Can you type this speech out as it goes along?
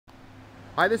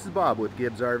Hi, this is Bob with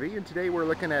Gibbs RV, and today we're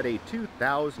looking at a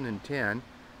 2010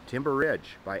 Timber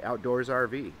Ridge by Outdoors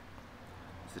RV.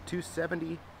 It's a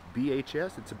 270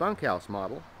 BHS. It's a bunkhouse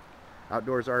model.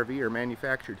 Outdoors RV are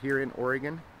manufactured here in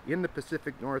Oregon in the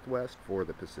Pacific Northwest for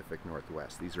the Pacific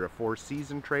Northwest. These are a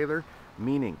 4-season trailer,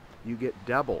 meaning you get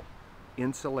double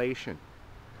insulation.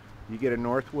 You get a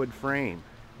Northwood frame,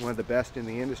 one of the best in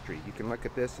the industry. You can look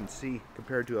at this and see,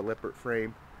 compared to a Lippert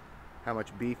frame, how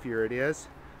much beefier it is.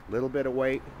 Little bit of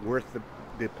weight, worth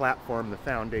the platform, the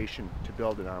foundation to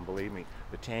build it on, believe me.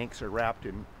 The tanks are wrapped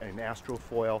in astro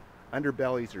foil.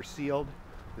 Underbellies are sealed.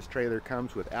 This trailer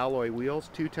comes with alloy wheels,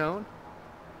 two-tone.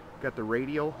 Got the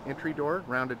radial entry door,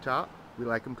 rounded top. We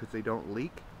like them because they don't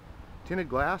leak. Tinted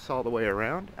glass all the way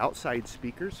around. Outside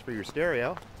speakers for your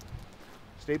stereo.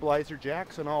 Stabilizer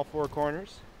jacks on all four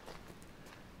corners.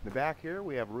 In the back here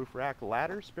we have roof rack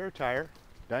ladder, spare tire,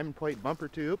 diamond plate bumper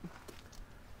tube,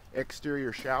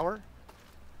 exterior shower,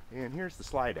 and here's the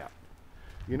slide out.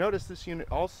 You notice this unit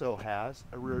also has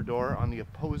a rear door on the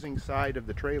opposing side of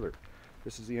the trailer.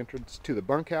 This is the entrance to the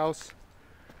bunkhouse.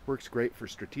 Works great for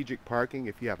strategic parking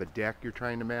if you have a deck you're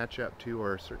trying to match up to,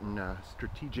 or a certain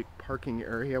strategic parking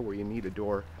area where you need a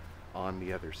door on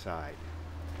the other side.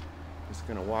 Just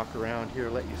going to walk around here,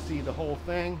 let you see the whole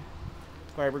thing.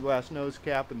 Fiberglass nose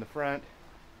cap in the front.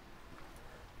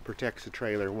 Protects the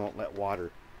trailer, won't let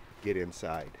water get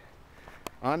inside.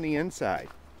 On the inside,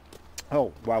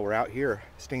 oh, while we're out here,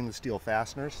 stainless steel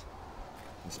fasteners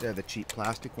instead of the cheap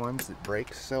plastic ones that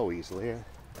break so easily.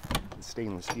 The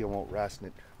stainless steel won't rust and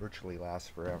it virtually lasts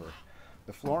forever.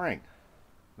 The flooring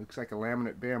looks like a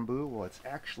laminate bamboo. Well, it's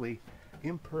actually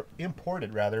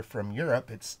imported rather from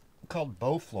Europe. It's called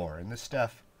bow floor, and this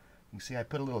stuff, you can see I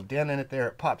put a little dent in it there.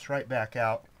 It pops right back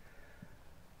out.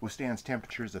 Withstands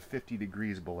temperatures of 50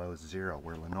 degrees below zero,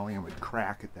 where linoleum would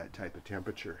crack at that type of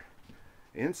temperature.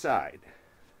 Inside,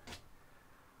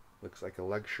 looks like a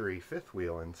luxury fifth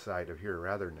wheel inside of here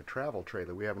rather than a travel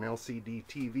trailer. We have an LCD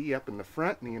TV up in the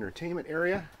front in the entertainment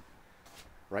area.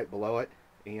 Right below it,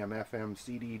 AM, FM,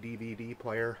 CD, DVD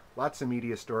player. Lots of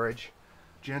media storage.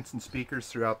 Jensen speakers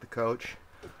throughout the coach.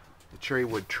 The cherry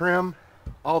wood trim.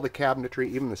 All the cabinetry,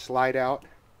 even the slide out.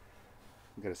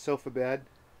 We've got a sofa bed.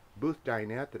 Booth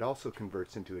dinette that also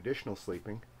converts into additional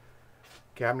sleeping.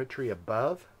 Cabinetry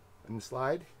above in the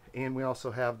slide, and we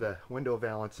also have the window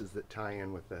valances that tie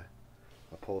in with the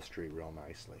upholstery real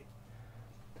nicely.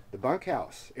 The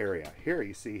bunkhouse area here,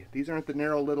 you see these aren't the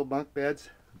narrow little bunk beds,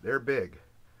 they're big,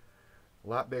 a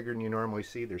lot bigger than you normally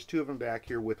see. There's two of them back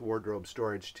here with wardrobe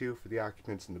storage too for the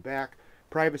occupants in the back,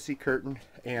 privacy curtain,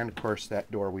 and of course that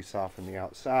door we saw from the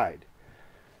outside.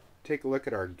 Take a look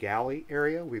at our galley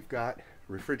area. We've got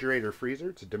refrigerator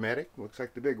freezer. It's a Dometic, looks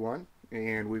like the big one,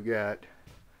 and we've got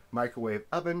microwave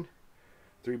oven,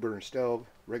 3-burner stove,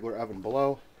 regular oven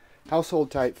below,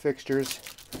 household type fixtures.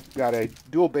 Got a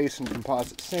dual basin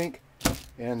composite sink,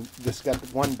 and this got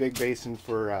one big basin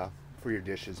for your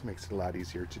dishes. Makes it a lot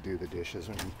easier to do the dishes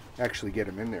when you actually get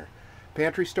them in there.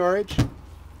 Pantry storage,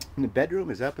 and the bedroom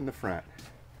is up in the front.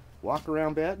 Walk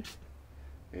around bed,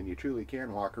 and you truly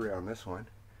can walk around this one,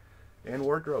 and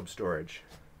wardrobe storage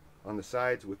on the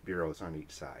sides with bureaus on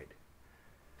each side.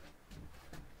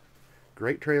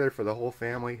 Great trailer for the whole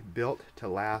family, built to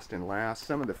last and last.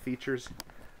 Some of the features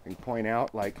I can point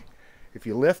out, like if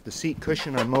you lift the seat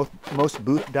cushion on most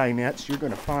booth dinettes, you're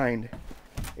going to find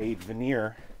a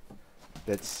veneer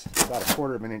that's about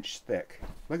 1/4 of an inch thick.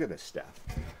 Look at this stuff.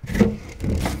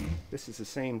 This is the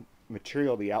same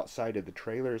material the outside of the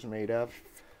trailer is made of.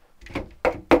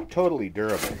 Totally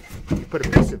durable. You put a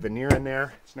piece of veneer in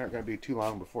there, it's not going to be too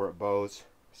long before it bows,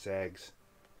 sags,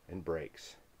 and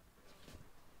breaks.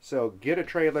 So get a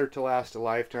trailer to last a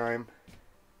lifetime.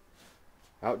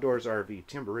 Outdoors RV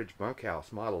Timber Ridge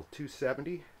Bunkhouse Model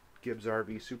 270, Gibbs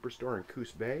RV Superstore in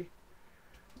Coos Bay.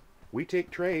 We take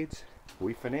trades,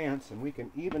 we finance, and we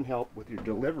can even help with your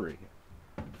delivery.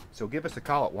 So give us a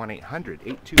call at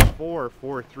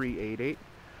 1-800-824-4388.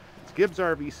 It's Gibbs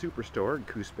RV Superstore in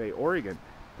Coos Bay, Oregon,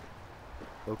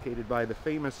 located by the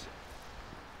famous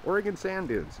Oregon sand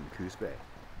dunes in Coos Bay.